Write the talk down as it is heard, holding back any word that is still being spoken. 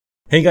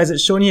Hey guys,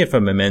 it's Sean here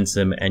from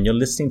Momentum, and you're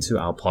listening to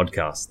our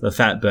podcast, The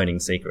Fat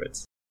Burning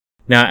Secrets.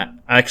 Now,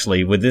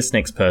 actually, with this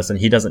next person,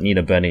 he doesn't need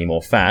to burn any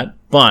more fat,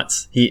 but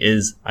he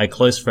is a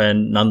close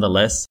friend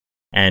nonetheless,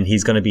 and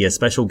he's going to be a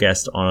special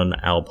guest on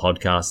our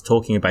podcast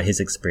talking about his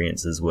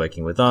experiences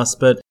working with us,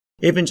 but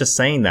even just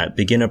saying that,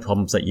 beginner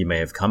problems that you may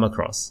have come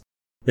across.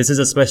 This is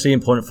especially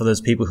important for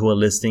those people who are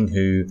listening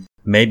who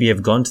maybe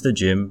have gone to the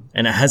gym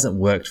and it hasn't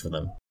worked for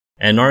them.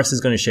 And Noris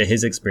is going to share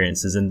his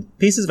experiences and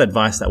pieces of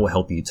advice that will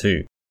help you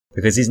too,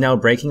 because he's now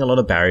breaking a lot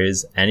of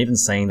barriers, and even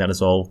saying that as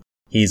well,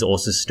 he's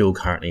also still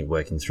currently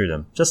working through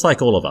them, just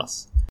like all of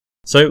us.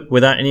 So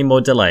without any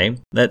more delay,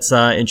 let's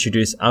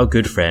introduce our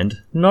good friend,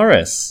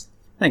 Noris.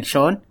 Thanks,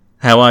 Sean.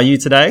 How are you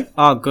today?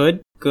 Oh,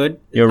 good.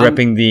 You're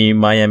repping the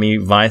Miami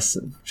Vice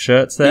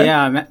shirts there?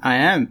 Yeah, I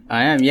am.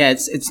 Yeah,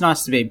 it's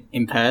nice to be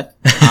in Perth.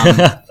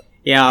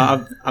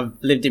 I've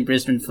lived in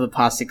Brisbane for the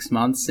past 6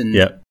 months,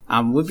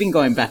 and we've been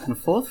going back and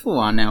forth for a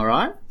while now,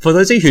 right? For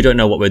those of you who don't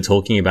know what we're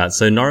talking about,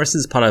 so Noris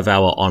is part of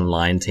our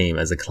online team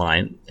as a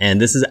client,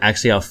 and this is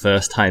actually our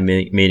first time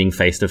meeting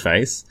face to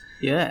face.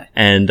 Yeah.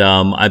 And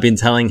I've been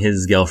telling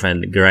his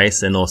girlfriend,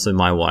 Grace, and also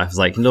my wife,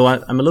 like, you know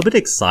what, I'm a little bit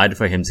excited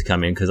for him to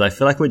come in because I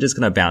feel like we're just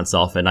going to bounce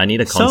off and I need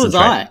to concentrate. So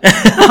was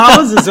I. I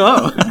was as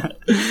well.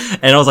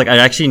 And I was like, I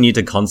actually need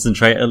to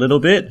concentrate a little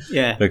bit.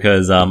 Yeah.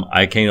 Because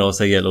I can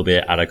also get a little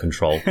bit out of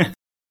control.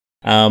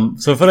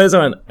 So for those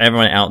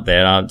everyone out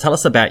there, tell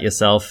us about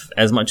yourself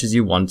as much as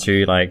you want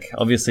to. Like,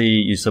 obviously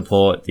you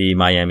support the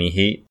Miami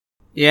Heat.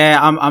 Yeah,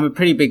 I'm a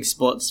pretty big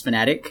sports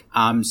fanatic.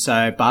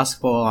 So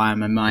basketball,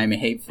 I'm a Miami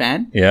Heat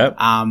fan. Yeah.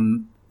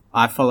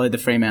 I follow the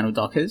Fremantle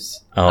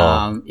Dockers.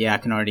 Oh. I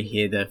can already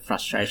hear the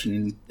frustration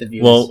in the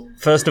viewers. Well,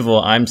 first of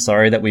all, I'm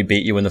sorry that we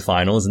beat you in the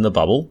finals in the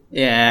bubble.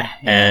 Yeah.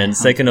 And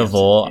second of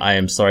all, I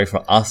am sorry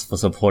for us for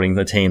supporting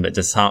the team that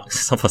just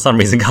for some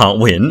reason can't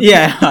win.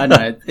 Yeah, I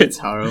know. It's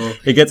horrible.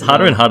 It gets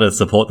harder and harder to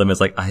support them.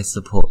 It's like, I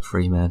support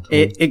Fremantle.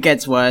 It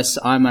gets worse.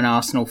 I'm an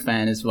Arsenal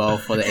fan as well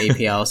for the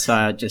EPL, so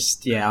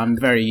I'm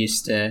very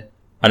used to...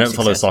 I don't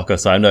follow soccer,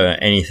 so I don't know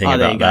anything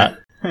about that.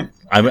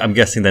 I'm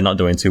guessing they're not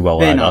doing too well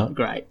they're either. Not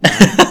great.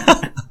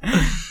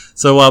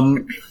 So,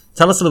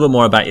 tell us a little bit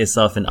more about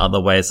yourself in other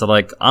ways. So,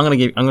 like, I'm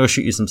gonna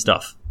shoot you some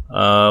stuff.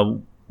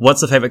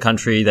 What's the favorite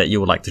country that you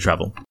would like to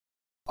travel?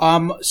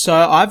 So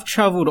I've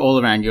traveled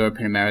all around Europe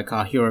and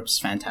America. Europe's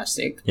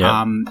fantastic.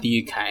 Yeah.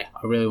 The UK. I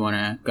really want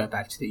to go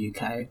back to the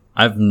UK.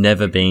 I've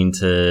never been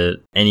to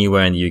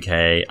anywhere in the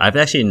UK. I've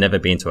actually never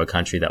been to a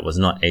country that was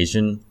not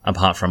Asian,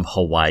 apart from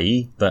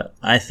Hawaii, but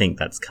I think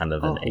that's kind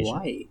of an Asian.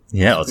 Hawaii.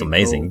 Yeah, it's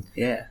amazing. Cool.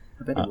 Yeah,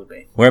 I bet it would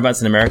be.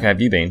 Whereabouts in America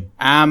have you been?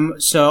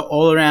 So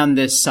all around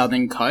the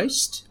southern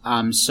coast.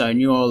 So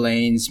New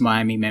Orleans,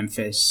 Miami,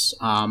 Memphis,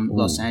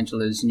 Los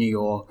Angeles, New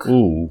York.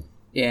 Ooh.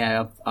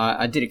 Yeah,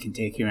 I did a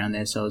Kentucky around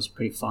there, so it was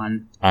pretty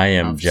fun. I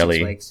am jelly.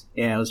 6 weeks.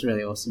 Yeah, it was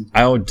really awesome.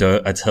 I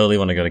totally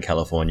want to go to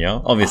California.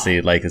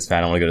 Obviously, Lakers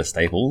fan, I want to go to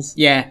Staples.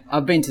 Yeah,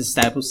 I've been to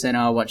Staples Center.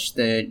 I watched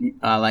the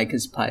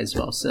Lakers play as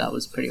well, so that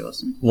was pretty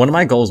awesome. One of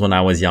my goals when I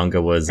was younger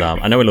was, I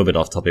know we're a little bit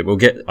off topic.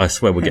 I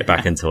swear we'll get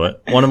back into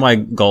it. One of my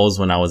goals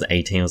when I was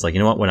 18 was like, you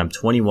know what, when I'm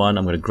 21,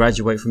 I'm going to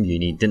graduate from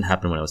uni. It didn't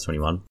happen when I was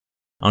 21. I'm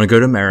going to go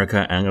to America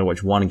and I'm going to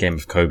watch one game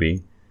of Kobe.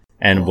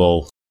 And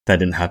that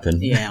didn't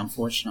happen. Yeah,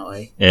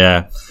 unfortunately.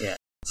 Yeah.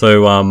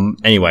 So,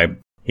 anyway,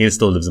 he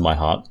still lives in my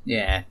heart.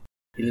 Yeah.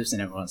 He lives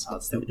in everyone's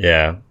heart still.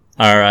 Yeah.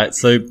 Alright,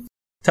 so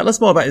tell us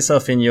more about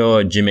yourself in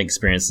your gym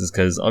experiences,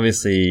 because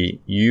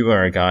obviously you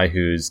are a guy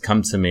who's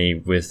come to me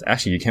with,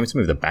 actually you came to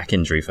me with a back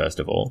injury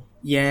first of all.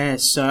 Yeah,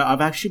 so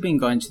I've actually been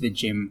going to the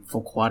gym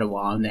for quite a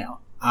while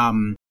now.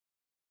 And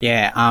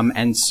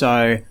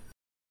so,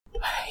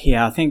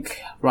 I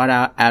think right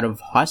out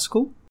of high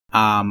school,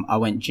 I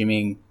went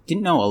gymming.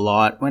 Didn't know a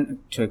lot.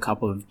 Went to a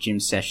couple of gym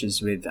sessions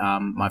with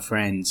my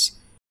friends.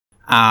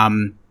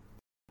 I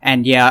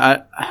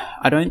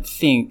don't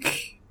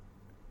think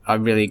I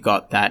really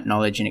got that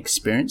knowledge and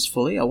experience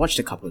fully. I watched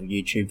a couple of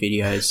YouTube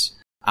videos.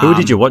 Who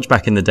did you watch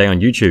back in the day on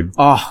YouTube?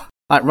 Oh,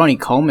 like Ronnie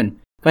Coleman.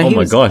 But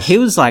my gosh. He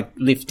was like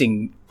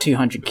lifting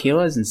 200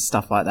 kilos and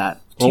stuff like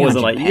that. What was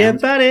it like? Pounds. Yeah,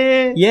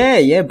 buddy.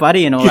 Yeah,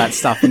 buddy, and all that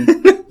stuff. And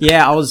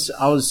yeah, I was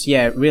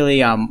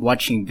really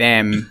watching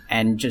them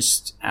and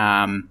just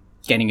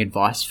getting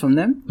advice from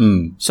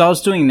them. So I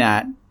was doing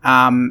that.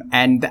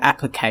 And the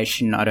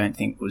application I don't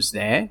think was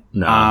there.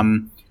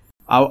 No.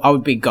 I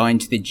would be going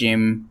to the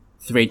gym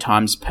 3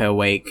 times per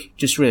week,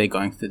 just really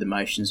going through the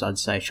motions, I'd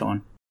say,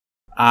 Sean.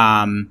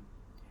 And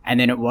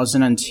then it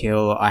wasn't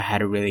until I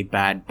had a really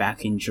bad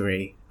back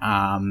injury,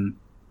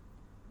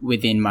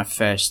 within my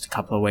first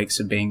couple of weeks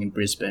of being in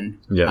Brisbane,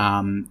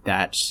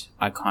 that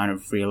I kind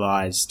of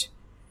realized,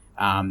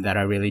 that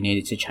I really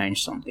needed to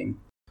change something.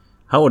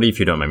 How old are you, if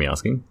you don't mind me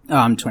asking?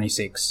 I'm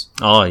 26.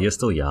 Oh, you're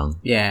still young.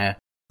 Yeah.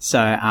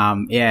 So,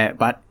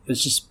 but it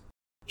was just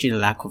due to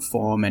lack of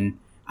form, and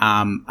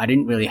I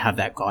didn't really have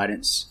that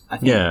guidance. I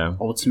think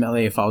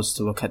ultimately, if I was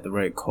to look at the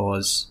root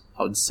cause,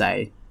 I would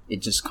say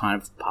it just kind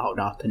of piled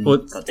up and Well,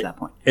 got to that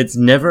point. It's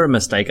never a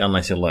mistake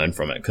unless you learn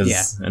from it. Because,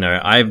 Yeah. you know,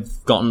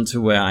 I've gotten to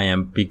where I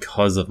am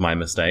because of my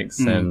mistakes.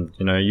 And,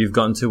 you know, you've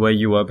gotten to where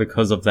you were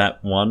because of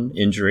that one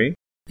injury.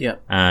 Yeah.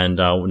 And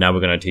now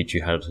we're going to teach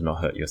you how to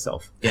not hurt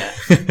yourself. Yeah.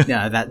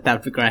 Yeah,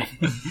 that'd be great.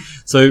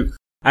 So,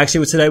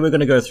 actually, today we're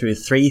going to go through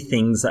 3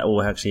 things that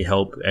will actually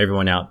help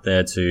everyone out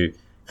there to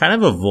kind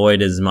of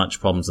avoid as much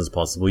problems as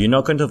possible. You're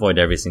not going to avoid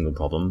every single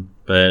problem,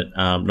 but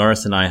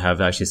Noris and I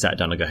have actually sat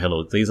down and go, hey,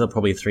 look, these are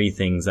probably 3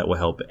 things that will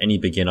help any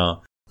beginner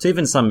to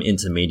even some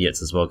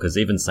intermediates as well. Because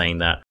even saying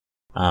that,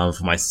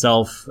 for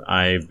myself,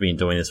 I've been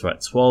doing this for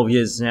about 12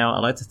 years now. I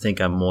like to think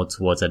I'm more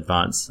towards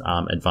advanced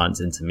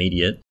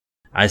intermediate.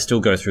 I still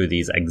go through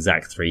these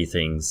exact 3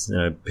 things, you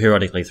know,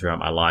 periodically throughout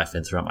my life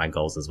and throughout my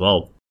goals as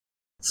well.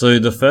 So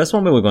the first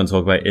one we were going to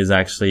talk about is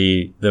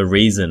actually the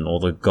reason or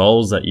the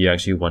goals that you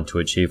actually want to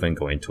achieve when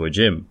going to a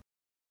gym.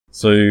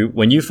 So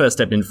when you first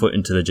stepped foot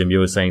into the gym, you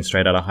were saying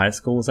straight out of high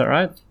school, is that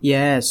right?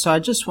 Yeah, so I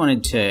just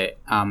wanted to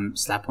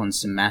slap on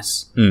some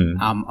mass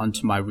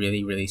onto my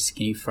really, really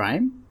skinny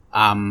frame.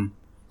 I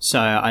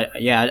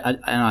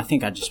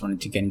think I just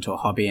wanted to get into a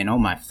hobby, and all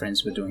my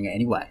friends were doing it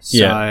anyway. So,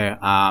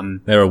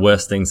 there are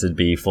worse things to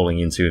be falling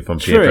into from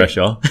peer true.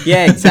 pressure.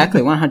 Yeah,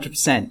 exactly,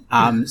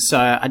 100%. So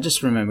I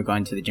just remember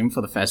going to the gym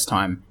for the first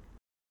time,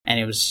 and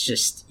it was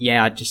just,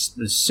 I just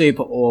was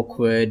super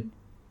awkward.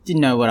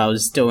 Didn't know what I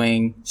was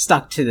doing.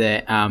 Stuck to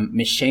the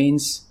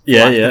machines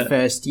for the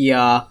first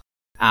year.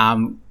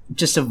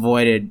 Just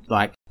avoided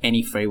like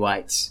any free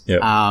weights.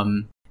 Yep.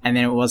 And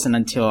then it wasn't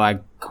until I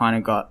kind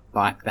of got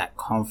like that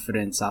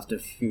confidence after a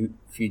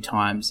few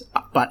times.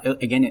 But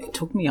again, it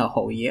took me a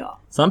whole year.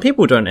 Some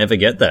people don't ever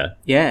get there.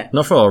 Yeah.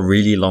 Not for a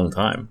really long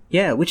time.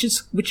 Yeah,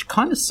 which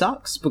kind of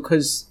sucks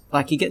because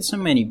like you get so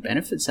many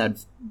benefits out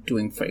of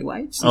doing free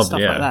weights and stuff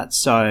like that.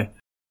 So,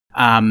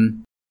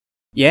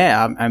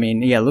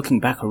 looking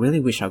back, I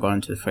really wish I got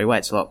into the free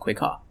weights a lot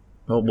quicker.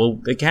 Well,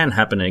 it can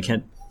happen and it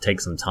can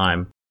take some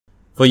time.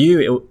 For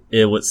you,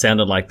 it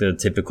sounded like the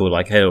typical,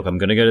 like, hey, look, I'm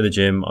going to go to the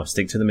gym, I'll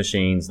stick to the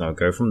machines, and I'll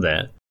go from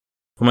there.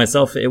 For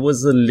myself, it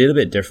was a little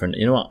bit different.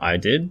 You know what I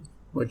did?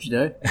 What'd you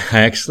do?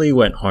 I actually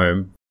went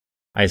home,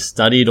 I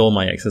studied all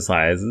my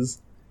exercises.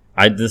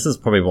 This is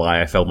probably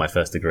why I failed my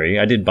first degree.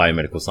 I did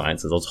biomedical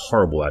sciences. I was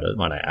horrible at it,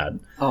 might I add.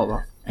 Oh,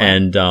 wow.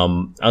 And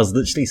I was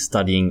literally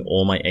studying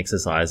all my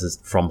exercises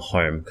from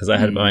home because I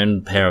had my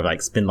own pair of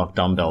like spin lock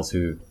dumbbells.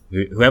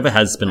 Whoever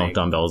has spin lock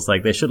dumbbells,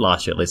 like they should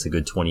last you at least a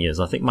good 20 years.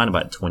 I think mine are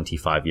about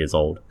 25 years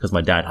old because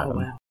my dad had them.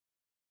 Wow.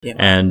 Yeah.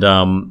 And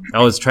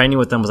I was training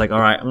with them. I was like, all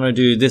right, I'm going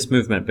to do this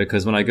movement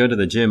because when I go to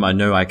the gym, I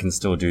know I can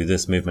still do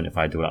this movement if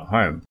I do it at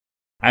home.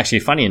 Actually,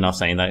 funny enough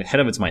saying that, head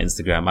over to my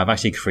Instagram, I've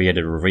actually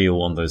created a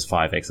reel on those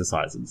 5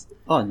 exercises.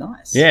 Oh,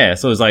 nice. Yeah,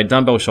 so it was like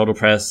dumbbell shoulder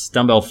press,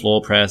 dumbbell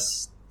floor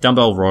press,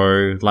 dumbbell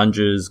row,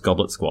 lunges,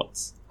 goblet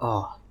squats.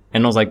 Oh.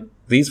 And I was like,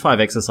 these 5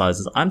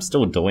 exercises I'm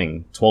still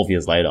doing 12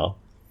 years later.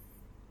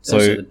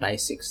 Those are the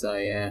basics though,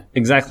 yeah.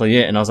 Exactly,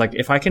 yeah. And I was like,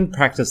 if I can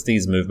practice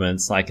these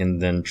movements, I can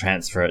then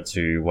transfer it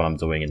to what I'm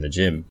doing in the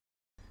gym.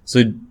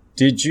 So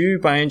did you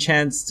by any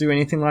chance do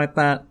anything like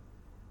that?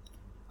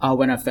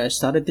 When I first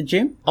started the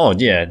gym? Oh,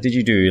 yeah. Did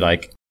you do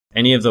like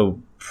any of the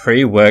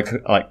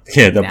pre-work,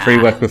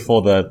 pre-work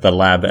before the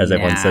lab, as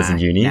everyone says in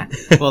uni? Nah.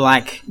 Well,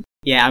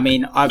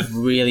 I've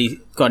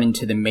really got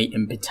into the meat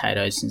and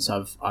potatoes since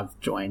I've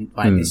joined.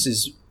 Like, this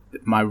is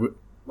my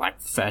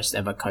first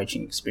ever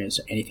coaching experience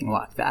or anything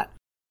like that.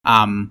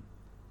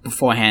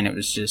 Beforehand, it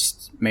was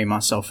just me,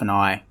 myself, and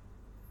I,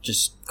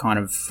 just kind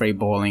of free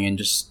balling and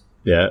just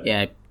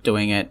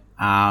doing it.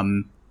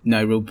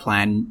 No real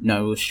plan,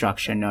 no real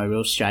structure, no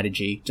real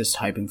strategy, just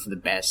hoping for the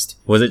best.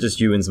 Was it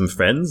just you and some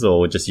friends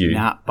or just you?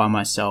 Nah, by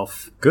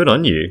myself. Good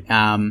on you.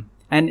 And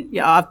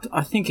yeah,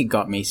 I think it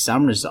got me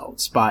some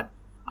results, but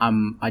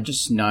I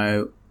just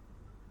know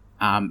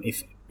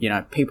if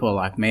people are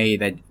like me,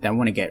 they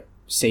want to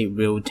see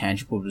real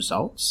tangible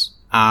results.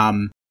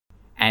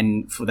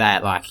 And for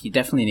that, like, you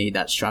definitely need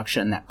that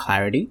structure and that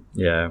clarity.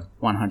 Yeah.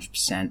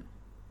 100%.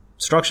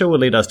 Structure will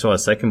lead us to our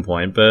second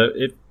point, but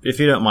if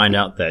you don't mind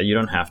out there, you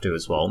don't have to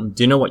as well.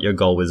 Do you know what your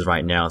goal is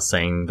right now,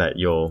 saying that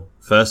your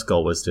first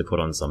goal was to put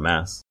on some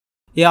mass?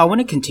 Yeah, I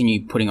want to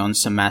continue putting on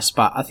some mass,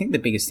 but I think the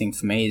biggest thing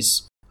for me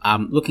is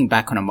looking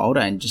back when I'm older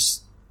and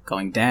just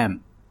going,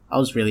 damn, I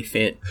was really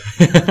fit.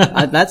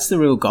 That's the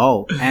real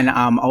goal. And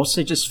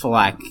also just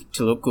for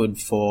to look good,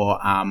 for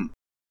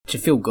to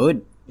feel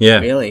good. Yeah.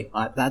 Really.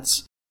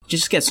 That's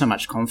just get so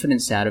much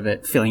confidence out of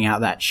it, filling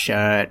out that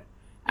shirt.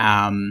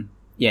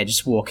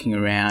 Just walking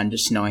around,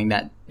 just knowing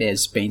that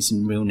there's been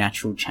some real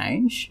natural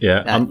change.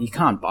 Yeah. You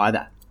can't buy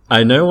that.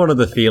 I know one of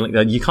the feeling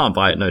that you can't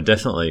buy it. No,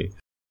 definitely.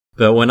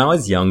 But when I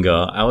was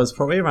younger, I was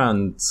probably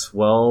around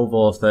 12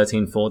 or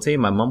 13, 14.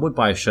 My mum would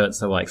buy shirts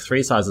that were like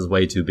 3 sizes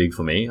way too big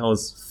for me. I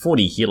was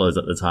 40 kilos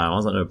at the time. I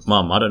was like,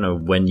 Mum, I don't know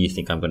when you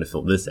think I'm going to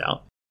fill this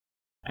out.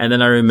 And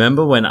then I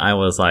remember when I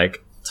was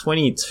like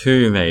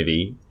 22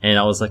 maybe, and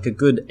I was like a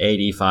good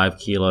 85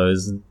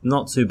 kilos,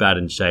 not too bad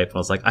in shape. And I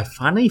was like, I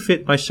finally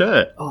fit my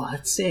shirt. Oh,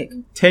 that's sick.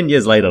 10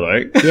 years later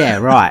though. Yeah,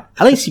 right.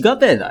 At least you got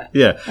there though.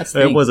 Yeah,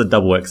 it was a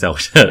double XL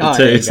shirt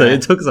too, so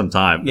it took some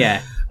time.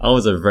 Yeah. I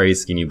was a very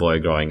skinny boy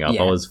growing up.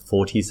 Yeah. I was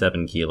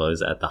 47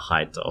 kilos at the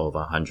height of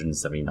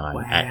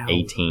 179 at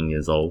 18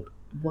 years old.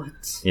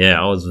 What?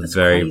 Yeah, I was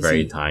very, crazy.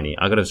 very tiny.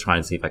 I gotta try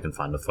and see if I can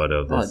find a photo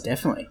of this. Oh,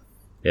 definitely.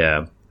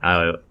 Yeah,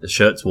 the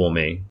shirts wore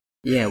me.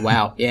 Yeah,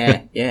 wow.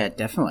 Yeah, yeah,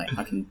 definitely.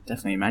 I can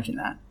definitely imagine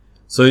that.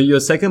 So your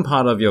second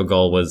part of your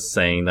goal was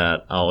saying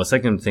that, a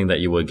second thing that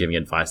you were giving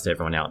advice to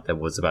everyone out there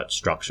was about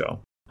structure.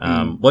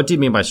 What do you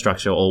mean by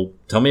structure, or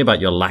tell me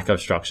about your lack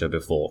of structure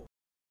before?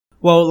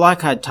 Well,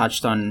 like I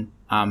touched on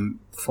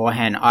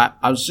beforehand,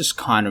 I was just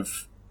kind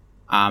of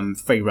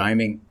free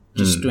roaming,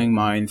 just doing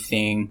my own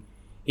thing.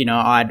 You know,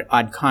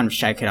 I'd kind of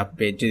shake it up a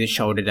bit, do the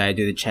shoulder day,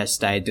 do the chest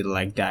day, do the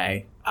leg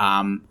day,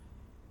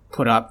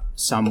 put up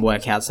some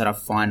workouts that I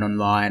find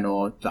online,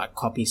 or like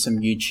copy some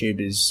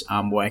YouTubers'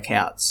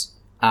 workouts.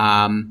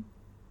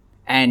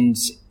 And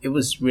it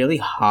was really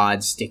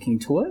hard sticking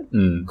to it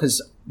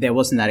because there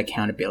wasn't that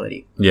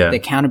accountability. Yeah. The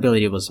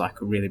accountability was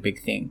like a really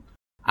big thing.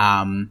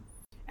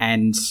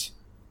 And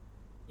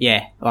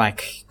yeah,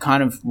 like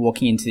kind of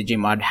walking into the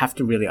gym, I'd have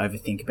to really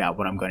overthink about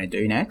what I'm going to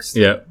do next.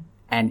 Yeah.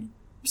 And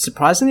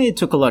surprisingly, it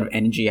took a lot of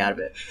energy out of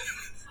it.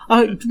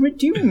 Oh,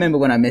 do you remember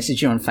when I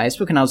messaged you on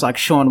Facebook and I was like,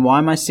 Sean, why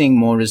am I seeing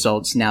more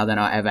results now than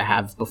I ever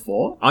have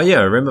before? Oh yeah,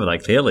 I remember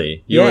that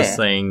clearly. You were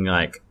saying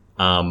like,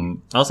 I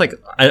was like,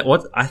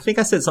 I think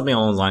I said something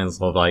along the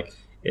lines of like,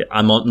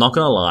 I'm not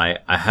gonna lie,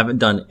 I haven't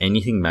done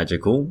anything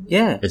magical.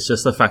 Yeah. It's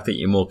just the fact that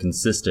you're more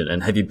consistent.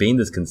 And have you been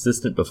this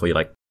consistent before? You're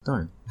like,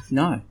 no.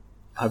 No,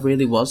 I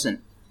really wasn't.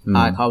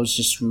 Like I was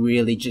just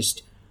really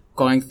just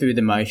going through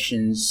the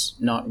motions,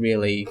 not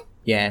really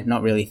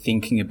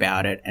thinking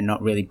about it and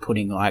not really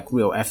putting like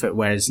real effort.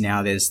 Whereas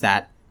now there's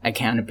that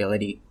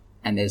accountability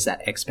and there's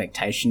that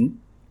expectation,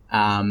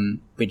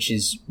 which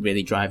is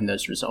really driving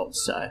those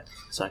results. So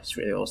it's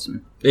really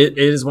awesome. It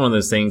is one of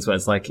those things where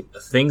it's like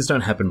things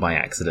don't happen by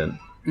accident.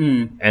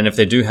 And if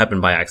they do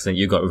happen by accident,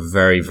 you got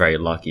very, very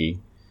lucky.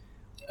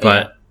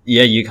 But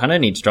yeah, you kind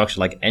of need structure.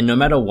 Like, and no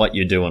matter what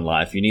you do in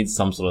life, you need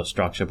some sort of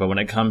structure. But when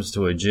it comes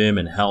to a gym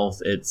and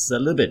health, it's a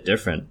little bit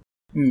different.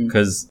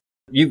 Because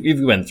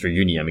you went through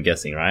uni, I'm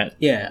guessing, right?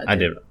 Yeah, I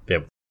did. Yeah.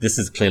 This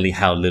is clearly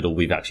how little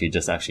we've actually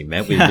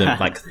met. We met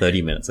like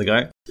 30 minutes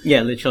ago.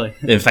 Yeah, literally.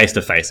 In face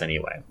to face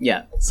anyway.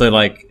 Yeah. So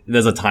like,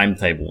 there's a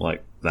timetable.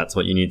 Like, that's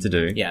what you need to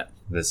do. Yeah.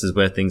 This is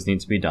where things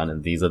need to be done,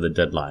 and these are the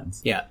deadlines.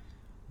 Yeah.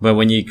 But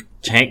when you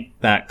take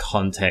that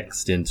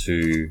context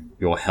into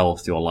your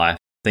health, your life,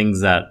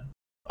 things that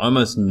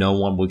almost no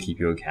one will keep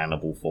you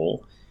accountable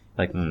for,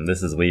 like,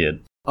 this is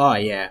weird. Oh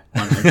yeah,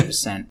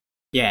 100%.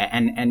 Yeah,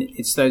 and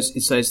it's those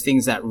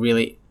things that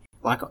really,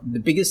 like, the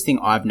biggest thing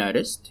I've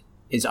noticed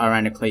is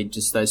ironically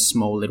just those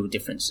small little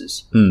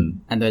differences.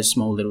 And those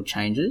small little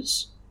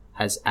changes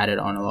has added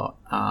on a lot.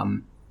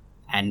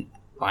 And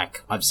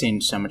like, I've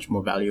seen so much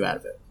more value out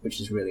of it, which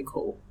is really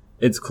cool.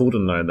 It's cool to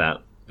know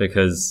that,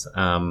 because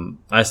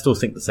I still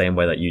think the same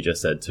way that you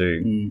just said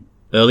too.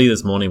 Early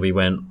this morning, we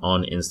went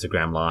on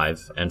Instagram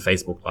Live and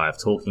Facebook Live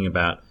talking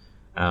about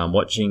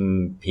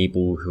watching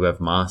people who have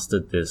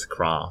mastered this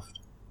craft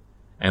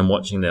and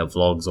watching their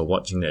vlogs or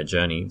watching their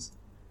journeys.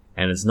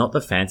 And it's not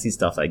the fancy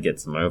stuff that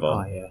gets them over.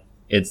 Oh, yeah.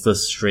 It's the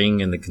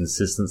string and the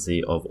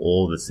consistency of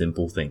all the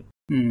simple things.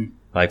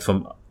 Like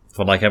for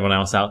like everyone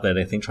else out there,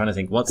 trying to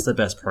think, what's the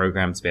best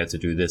program to be able to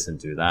do this and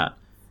do that?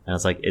 And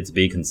it's like, it's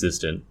be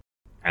consistent.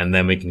 And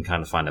then we can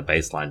kind of find a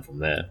baseline from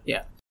there.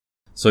 Yeah.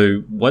 So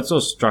what's your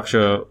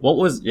structure? What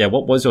was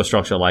your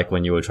structure like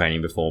when you were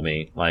training before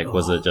me? Like,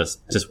 was it just,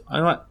 I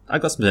got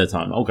some spare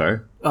time, I'll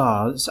go.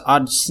 Oh, so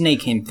I'd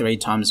sneak in 3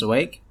 times a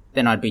week.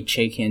 Then I'd be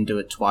cheeky and do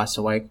it twice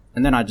a week.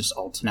 And then I'd just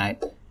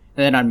alternate.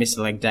 And then I'd miss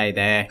a leg day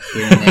there,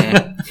 here and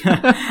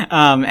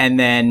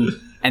there.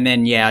 And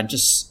then, yeah,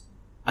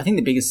 I think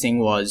the biggest thing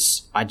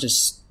was I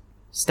just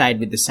stayed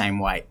with the same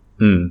weight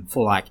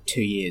for like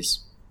 2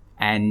 years.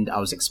 And I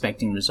was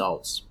expecting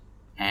results.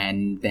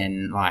 And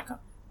then, like,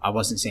 I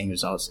wasn't seeing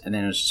results. And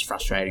then it was just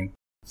frustrating.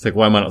 It's like,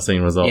 why am I not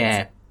seeing results?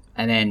 Yeah.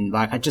 And then,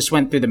 like, I just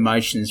went through the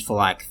motions for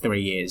like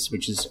 3 years,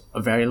 which is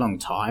a very long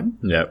time.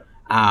 Yep.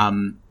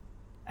 And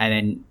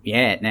then,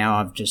 yeah,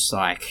 now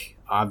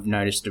I've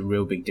noticed a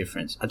real big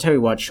difference. I'll tell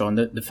you what, Sean,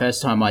 the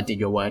first time I did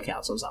your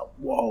workouts, I was like,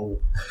 whoa,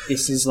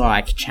 this is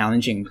like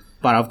challenging,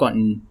 but I've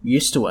gotten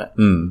used to it.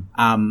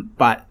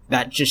 But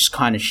that just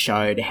kind of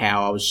showed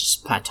how I was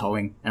just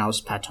plateauing, and I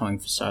was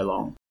plateauing for so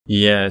long.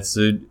 Yeah,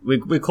 so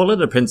we call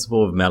it a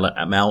principle of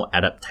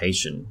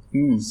maladaptation.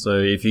 So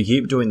if you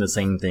keep doing the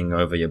same thing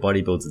over, your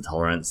body builds a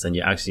tolerance, and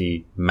you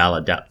actually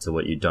maladapt to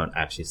what you don't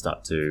actually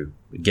start to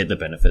get the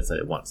benefits that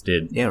it once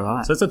did. Yeah,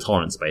 right. So it's a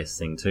tolerance-based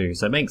thing too,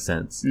 so it makes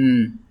sense.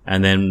 And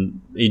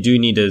then you do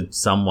need to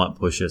somewhat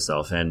push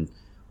yourself. And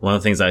one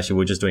of the things actually, we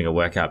were just doing a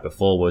workout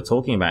before, we were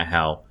talking about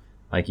how,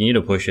 like, you need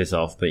to push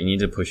yourself, but you need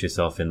to push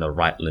yourself in the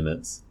right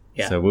limits.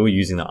 Yeah. So we were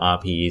using the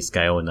RPE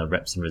scale and the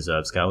reps and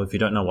reserve scale. If you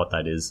don't know what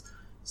that is,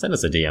 send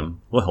us a DM.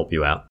 We'll help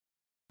you out.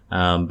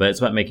 But it's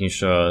about making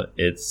sure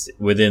it's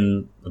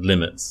within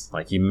limits.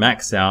 Like you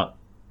max out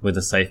with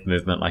a safe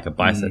movement like a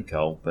bicep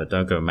curl, but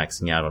don't go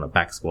maxing out on a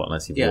back squat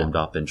unless you've warmed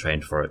up and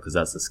trained for it, because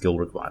that's a skill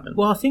requirement.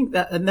 Well, I think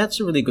that's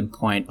a really good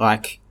point.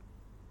 Like,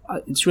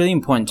 it's really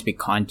important to be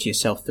kind to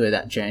yourself through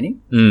that journey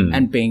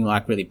and being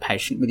like really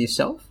patient with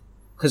yourself.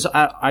 Because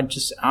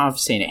I've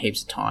seen it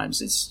heaps of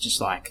times. It's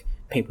just like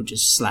people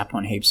just slap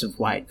on heaps of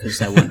weight because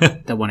they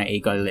want an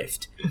ego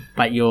lift.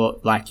 But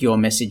your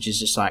message is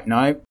just like,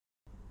 no,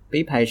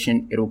 be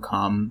patient. It'll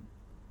come.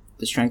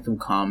 The strength will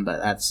come, but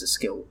that's a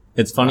skill.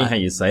 It's funny how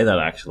you say that,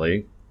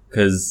 actually,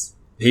 because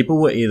people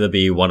will either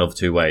be one of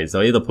two ways.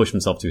 They'll either push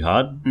themselves too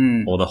hard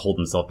or they'll hold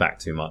themselves back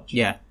too much.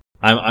 Yeah.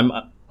 I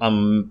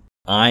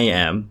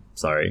am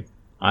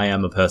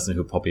a person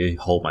who probably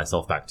hold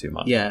myself back too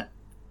much. Yeah.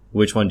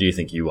 Which one do you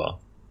think you are?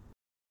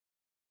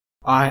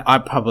 I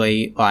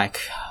probably,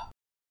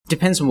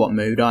 depends on what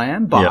mood I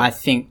am, but I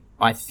think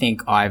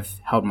I've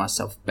held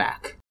myself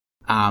back.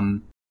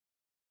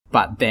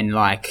 But then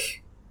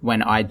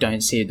when I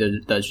don't see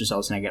those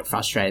results and I get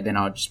frustrated, then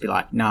I'll just be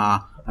like,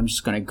 nah, I'm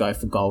just going to go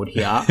for gold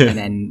here. And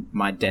then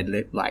my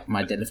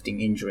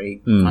deadlifting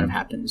injury kind of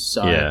happens.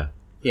 So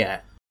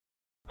yeah.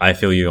 I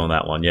feel you on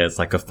that one. Yeah, it's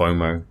like a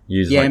FOMO.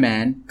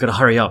 Man. Gotta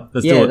hurry up.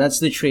 Let's do it. Yeah, that's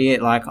literally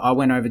it. Like, I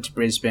went over to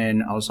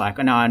Brisbane. I was like,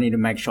 oh, no, I need to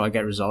make sure I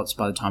get results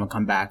by the time I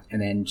come back.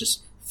 And then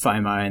just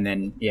FOMO. And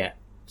then,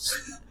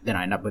 then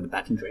I end up with a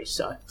back injury.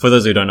 So, for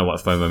those who don't know what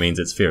FOMO means,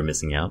 it's fear of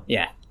missing out.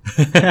 Yeah.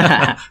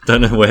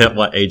 Don't know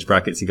what age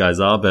brackets you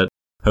guys are, but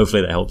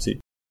hopefully that helps you.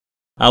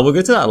 We'll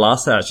go to that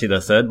last, actually,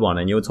 the third one.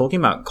 And you were talking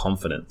about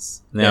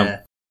confidence. Now,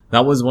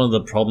 that was one of the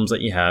problems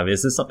that you have.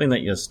 Is this something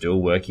that you're still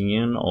working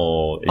in,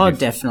 or?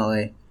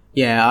 Definitely.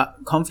 Yeah,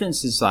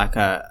 confidence is like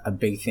a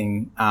big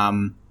thing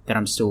that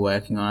I'm still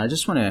working on. I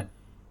just want to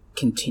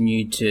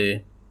continue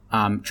to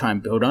try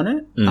and build on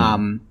it.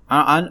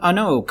 I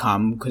know it'll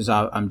come because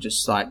I'm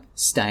just like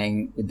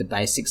staying with the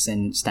basics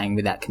and staying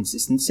with that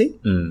consistency.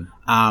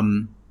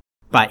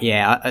 But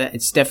yeah,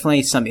 it's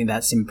definitely something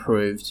that's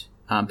improved,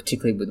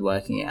 particularly with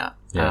working out.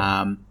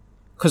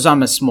 Because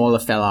I'm a smaller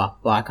fella,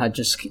 like I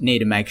just need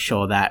to make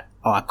sure that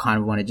I kind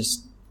of want to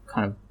just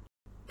kind of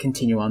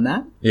continue on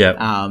that.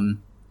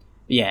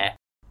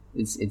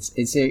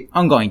 It's an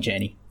ongoing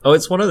journey. Oh,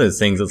 it's one of those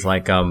things. It's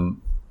like,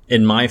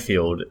 in my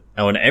field,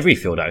 or in every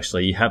field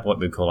actually, you have what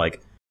we call I'm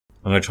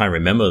going to try and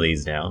remember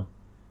these now.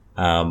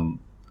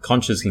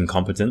 Conscious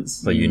incompetence.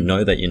 So you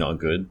know that you're not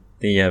good.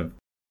 Then you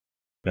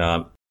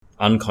have,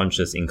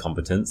 unconscious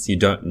incompetence. You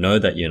don't know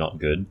that you're not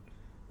good.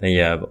 Then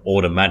you have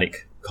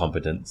automatic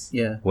competence.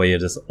 Where you're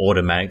just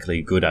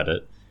automatically good at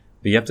it.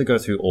 But you have to go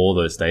through all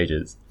those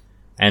stages.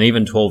 And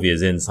even 12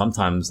 years in,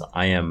 sometimes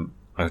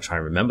I'll try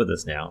and remember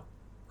this now,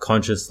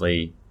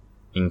 consciously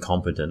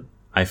incompetent.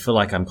 I feel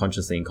like I'm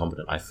consciously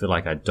incompetent. I feel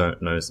like I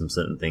don't know some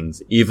certain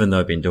things, even though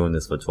I've been doing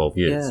this for 12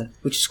 years. Yeah,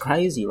 which is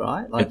crazy,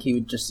 right? Like you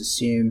would just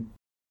assume,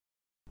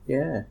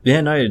 Yeah,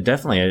 no,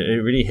 definitely.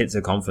 It really hits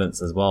your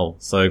confidence as well.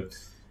 So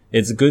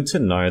it's good to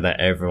know that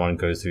everyone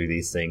goes through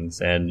these things,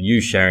 and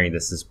you sharing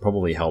this has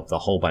probably helped a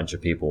whole bunch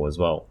of people as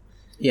well.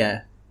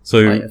 Yeah.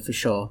 So for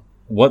sure.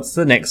 What's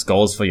the next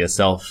goals for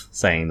yourself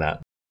saying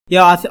that?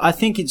 Yeah, I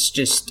think it's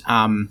just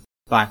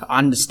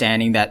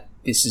understanding that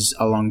this is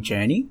a long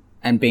journey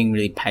and being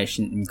really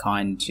patient and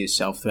kind to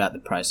yourself throughout the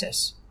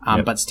process.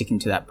 But sticking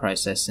to that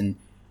process, and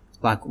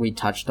like we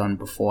touched on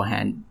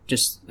beforehand,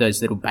 just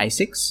those little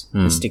basics,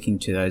 and sticking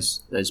to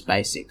those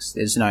basics.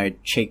 There's no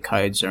cheat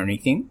codes or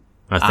anything.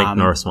 I think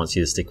Noris wants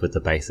you to stick with the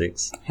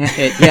basics.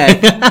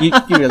 Yeah, you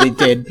really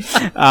did.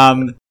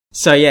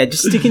 So yeah,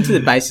 just sticking to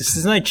the basics.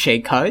 There's no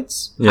cheat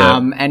codes.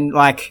 And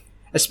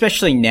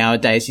especially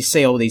nowadays, you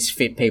see all these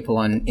fit people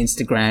on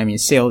Instagram, you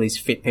see all these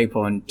fit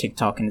people on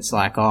TikTok, and it's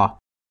like,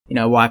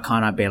 why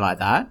can't I be like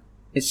that?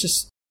 It's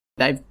just,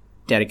 they've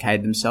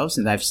dedicated themselves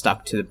and they've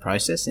stuck to the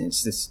process, and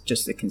it's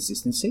just the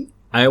consistency.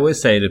 I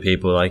always say to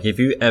people, if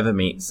you ever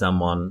meet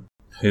someone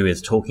who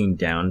is talking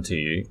down to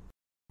you,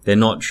 they're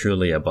not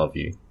truly above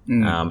you.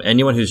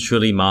 Anyone who's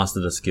truly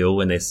mastered a skill,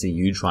 when they see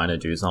you trying to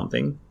do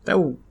something,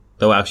 they'll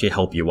actually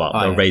help you up.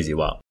 They'll raise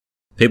you up.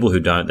 People who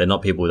don't, they're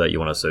not people that you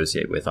want to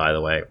associate with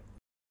either way.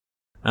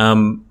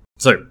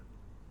 So,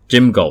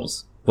 gym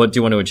goals. What do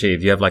you want to achieve?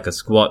 Do you have a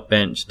squat,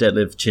 bench,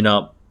 deadlift, chin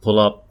up, pull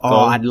up? Goal?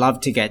 I'd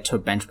love to get to a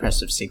bench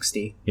press of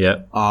 60.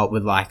 Yeah.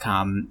 With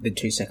the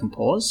 2-second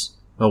pause.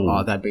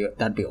 That'd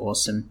be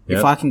awesome. Yep.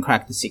 If I can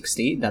crack the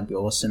 60, that'd be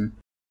awesome.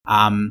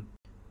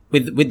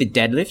 With the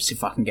deadlifts,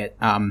 if I can get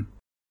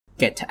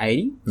to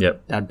 80,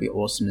 that'd be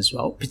awesome as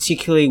well.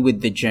 Particularly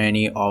with the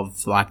journey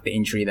of the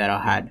injury that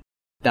I had,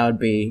 that would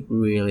be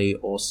really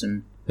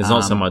awesome. It's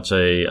not so much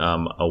a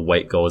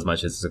weight goal as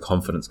much as it's a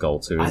confidence goal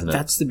too, isn't it?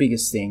 That's the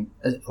biggest thing.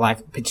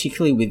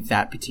 Particularly with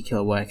that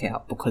particular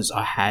workout, because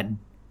I had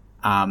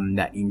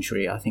that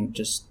injury. I think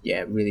just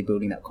really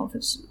building that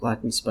confidence,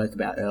 like we spoke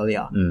about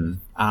earlier.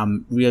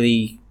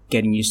 Really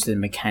getting used to the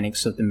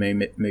mechanics of the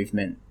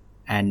movement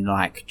and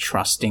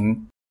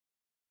trusting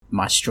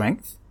my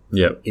strength.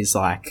 Is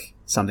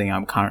something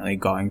I'm currently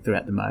going through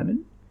at the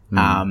moment.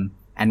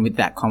 And with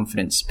that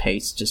confidence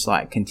piece, just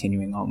like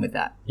continuing on with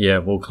that. Yeah,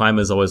 well,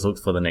 climbers always look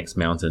for the next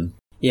mountain.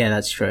 Yeah,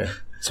 that's true.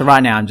 So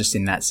right now I'm just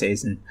in that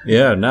season.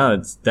 Yeah, no,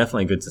 it's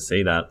definitely good to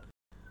see that.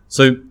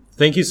 So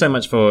thank you so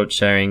much for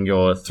sharing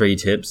your 3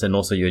 tips and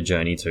also your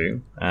journey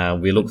too.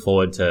 We look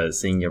forward to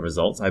seeing your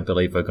results. I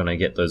believe we're going to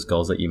get those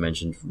goals that you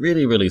mentioned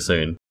really, really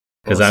soon.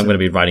 Because I'm going to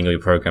be writing new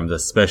programs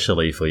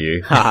especially for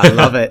you. I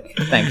love it.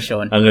 Thanks,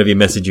 Sean. I'm going to be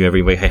messaging you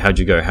every week. Hey, how'd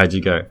you go? How'd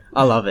you go?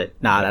 I love it.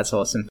 Nah, that's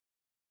awesome.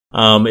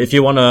 If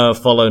you want to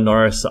follow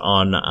Noris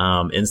on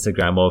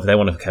Instagram, or if they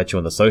want to catch you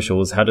on the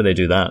socials, how do they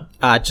do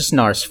that? Just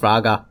Noris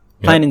Fraga.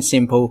 Plain and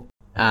simple.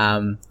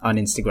 On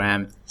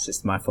Instagram. It's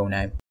just my full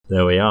name.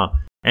 There we are.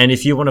 And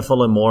if you want to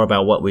follow more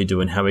about what we do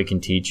and how we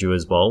can teach you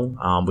as well,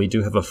 we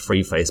do have a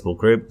free Facebook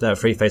group. That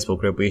free Facebook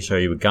group, we show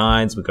you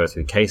guides, we go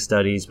through case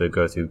studies, we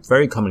go through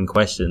very common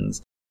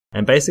questions,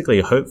 and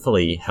basically,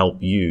 hopefully,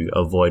 help you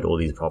avoid all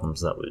these problems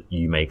that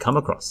you may come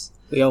across.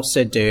 We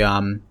also do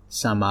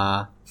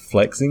some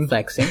flexing.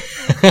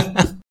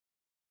 I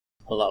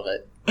love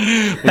it.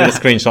 We're going to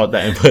screenshot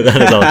that and put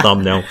that as our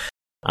thumbnail.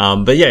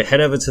 But yeah,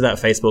 head over to that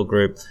Facebook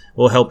group.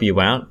 We'll help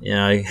you out.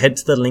 Head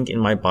to the link in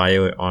my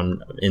bio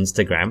on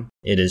Instagram.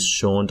 It is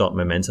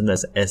sean.momentum.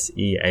 That's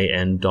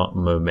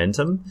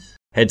SEAN.momentum.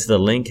 Head to the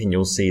link and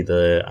you'll see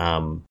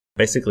the,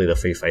 basically the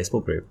free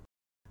Facebook group.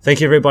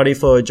 Thank you everybody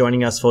for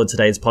joining us for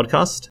today's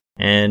podcast.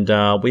 And,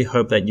 we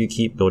hope that you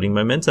keep building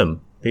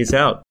momentum. Peace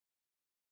out.